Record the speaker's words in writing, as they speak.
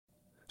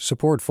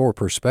Support for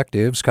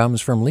Perspectives comes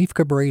from Leif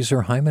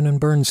Cabraser, Hyman and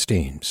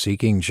Bernstein,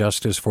 seeking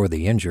justice for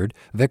the injured,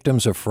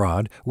 victims of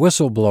fraud,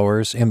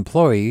 whistleblowers,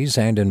 employees,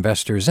 and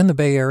investors in the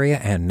Bay Area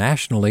and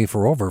nationally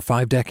for over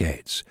 5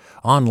 decades.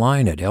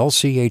 Online at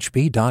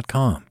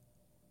lchb.com.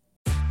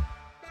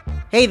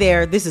 Hey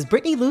there, this is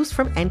Brittany Luce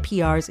from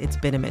NPR's It's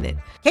Been a Minute.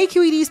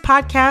 KQED's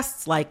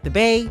podcasts like The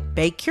Bay,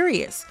 Bay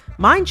Curious,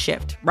 Mind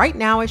Shift, Right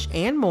Nowish,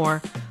 and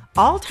more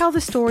all tell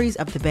the stories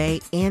of the Bay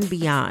and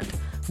beyond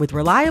with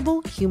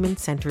reliable,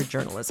 human-centered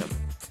journalism.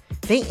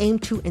 They aim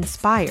to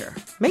inspire,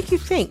 make you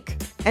think,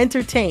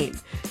 entertain,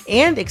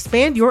 and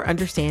expand your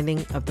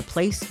understanding of the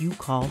place you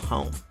call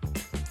home.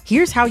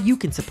 Here's how you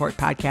can support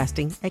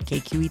podcasting at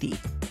KQED.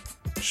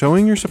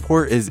 Showing your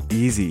support is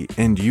easy,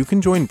 and you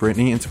can join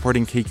Brittany in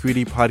supporting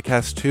KQED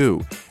Podcast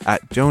too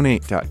at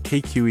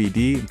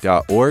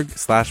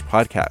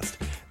donate.kqed.org/podcast.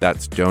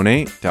 That's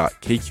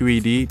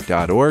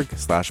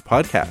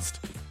donate.kqed.org/podcast.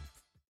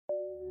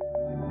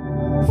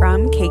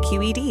 From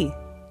KQED.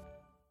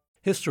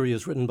 History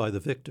is written by the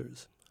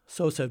victors.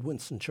 So said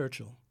Winston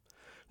Churchill.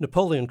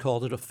 Napoleon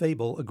called it a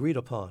fable agreed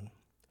upon.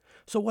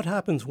 So what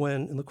happens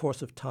when, in the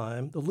course of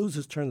time, the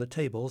losers turn the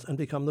tables and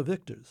become the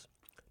victors?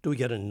 Do we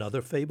get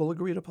another fable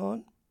agreed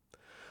upon?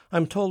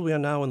 I'm told we are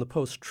now in the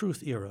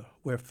post-truth era,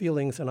 where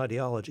feelings and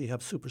ideology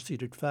have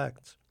superseded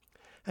facts.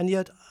 And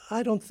yet,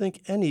 I don't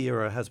think any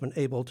era has been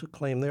able to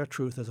claim their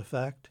truth as a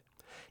fact.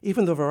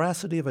 Even the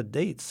veracity of a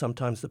date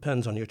sometimes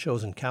depends on your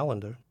chosen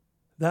calendar.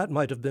 That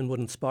might have been what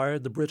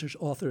inspired the British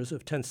authors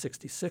of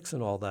 1066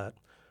 and all that,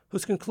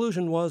 whose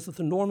conclusion was that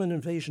the Norman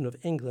invasion of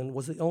England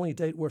was the only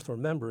date worth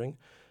remembering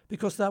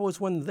because that was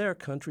when their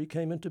country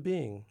came into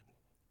being.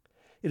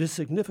 It is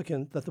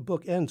significant that the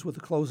book ends with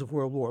the close of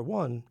World War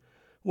I,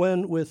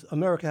 when, with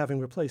America having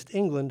replaced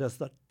England as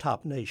the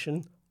top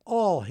nation,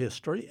 all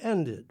history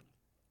ended.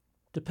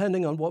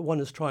 Depending on what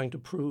one is trying to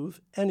prove,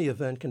 any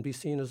event can be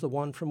seen as the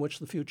one from which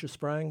the future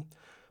sprang,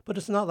 but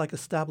it's not like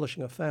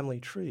establishing a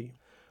family tree.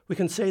 We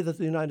can say that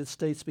the United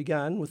States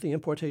began with the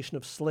importation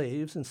of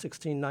slaves in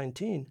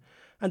 1619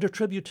 and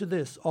attribute to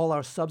this all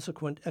our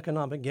subsequent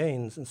economic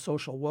gains and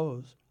social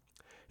woes.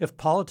 If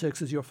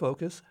politics is your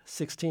focus,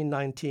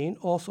 1619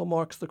 also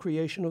marks the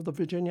creation of the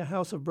Virginia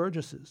House of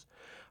Burgesses,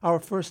 our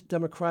first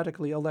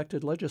democratically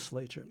elected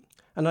legislature,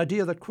 an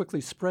idea that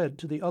quickly spread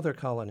to the other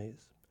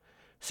colonies.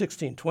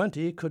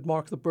 1620 could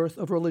mark the birth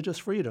of religious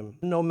freedom,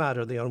 no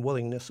matter the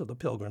unwillingness of the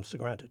Pilgrims to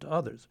grant it to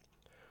others.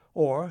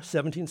 Or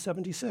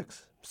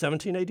 1776,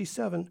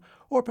 1787,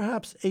 or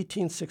perhaps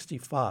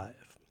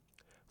 1865.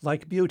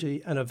 Like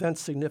beauty, an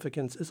event's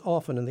significance is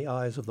often in the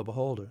eyes of the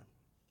beholder.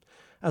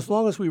 As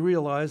long as we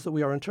realize that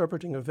we are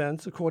interpreting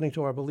events according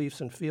to our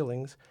beliefs and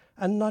feelings,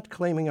 and not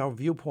claiming our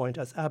viewpoint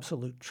as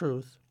absolute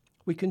truth,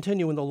 we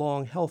continue in the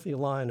long, healthy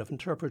line of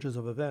interpreters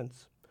of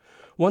events.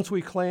 Once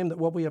we claim that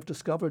what we have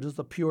discovered is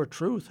the pure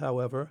truth,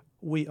 however,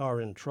 we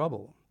are in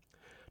trouble.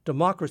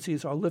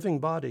 Democracies are living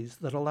bodies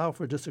that allow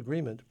for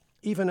disagreement,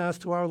 even as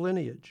to our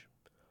lineage.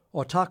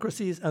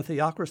 Autocracies and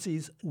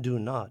theocracies do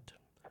not.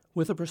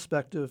 With a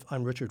perspective,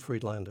 I'm Richard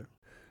Friedlander.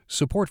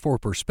 Support for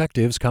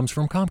Perspectives comes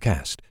from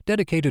Comcast,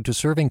 dedicated to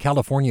serving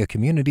California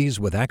communities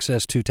with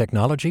access to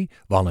technology,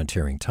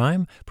 volunteering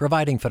time,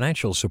 providing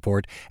financial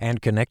support,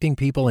 and connecting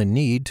people in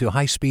need to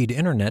high-speed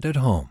internet at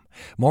home.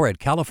 More at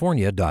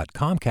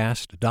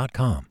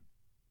california.comcast.com.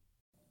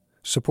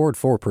 Support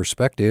for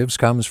Perspectives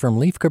comes from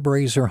Leif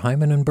Cabraser,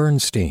 Hyman and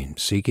Bernstein,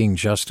 seeking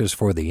justice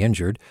for the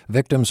injured,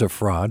 victims of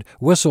fraud,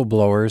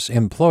 whistleblowers,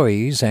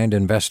 employees, and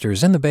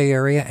investors in the Bay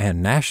Area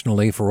and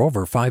nationally for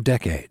over 5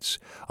 decades.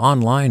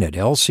 Online at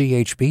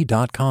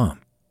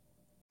lchb.com.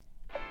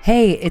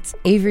 Hey, it's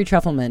Avery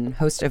Trufelman,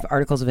 host of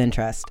Articles of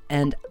Interest,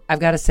 and I've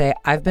got to say,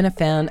 I've been a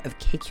fan of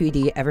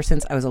KQED ever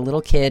since I was a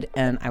little kid,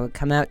 and I would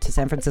come out to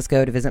San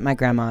Francisco to visit my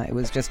grandma. It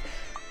was just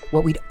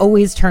what we'd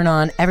always turn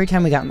on every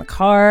time we got in the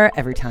car,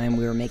 every time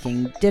we were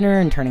making dinner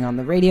and turning on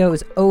the radio. It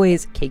was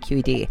always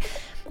KQED.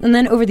 And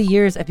then over the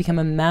years, I've become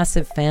a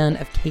massive fan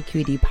of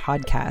KQED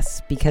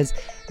podcasts because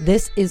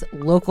this is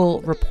local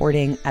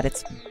reporting at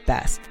its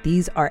best.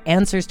 These are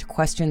answers to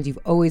questions you've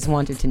always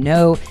wanted to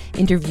know,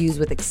 interviews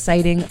with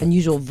exciting,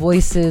 unusual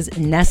voices,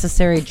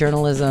 necessary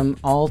journalism,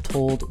 all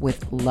told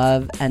with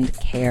love and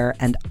care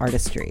and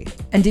artistry.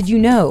 And did you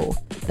know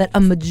that a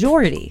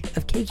majority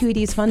of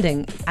KQED's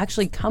funding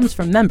actually comes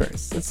from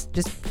members? It's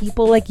just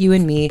people like you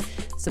and me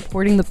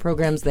supporting the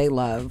programs they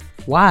love,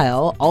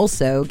 while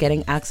also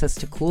getting access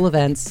to cool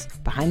events,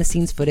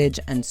 behind-the-scenes footage,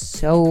 and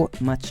so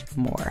much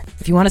more.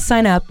 If you want to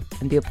sign up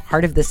and be a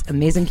part of this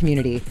amazing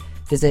community,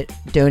 visit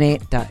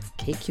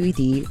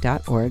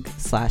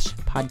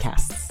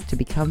donate.kqed.org/podcasts to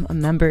become a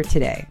member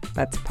today.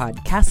 That's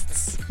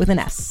podcasts with an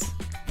S.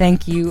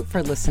 Thank you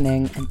for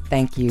listening, and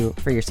thank you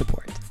for your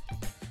support.